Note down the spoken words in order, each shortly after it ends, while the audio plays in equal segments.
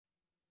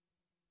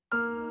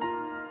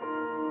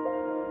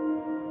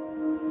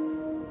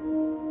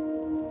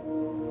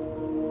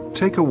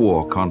Take a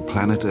walk on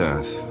planet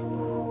Earth.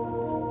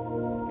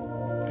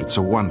 It's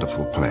a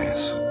wonderful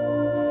place.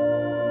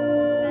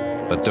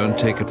 But don't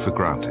take it for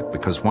granted,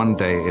 because one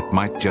day it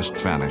might just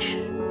vanish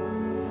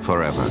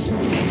forever.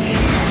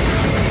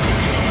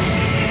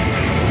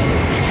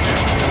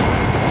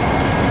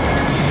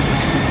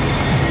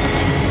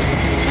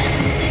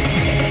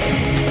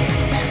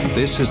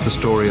 This is the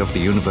story of the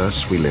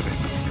universe we live in,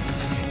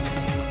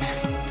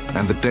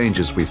 and the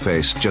dangers we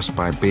face just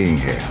by being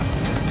here.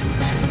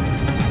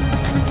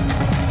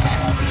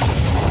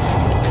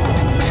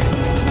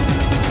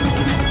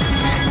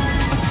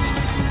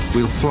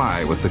 We'll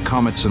fly with the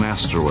comets and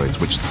asteroids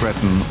which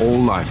threaten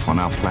all life on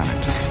our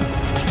planet.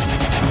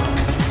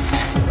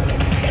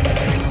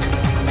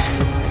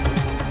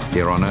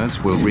 Here on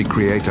Earth, we'll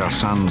recreate our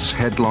sun's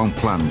headlong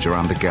plunge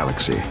around the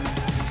galaxy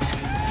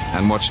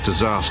and watch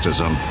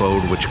disasters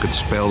unfold which could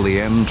spell the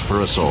end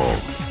for us all.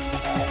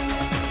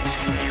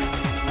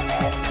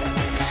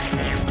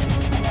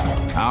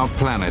 Our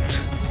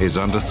planet is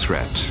under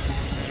threat.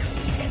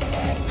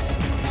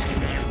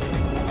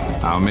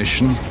 Our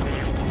mission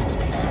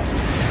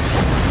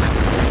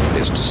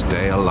is to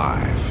stay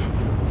alive.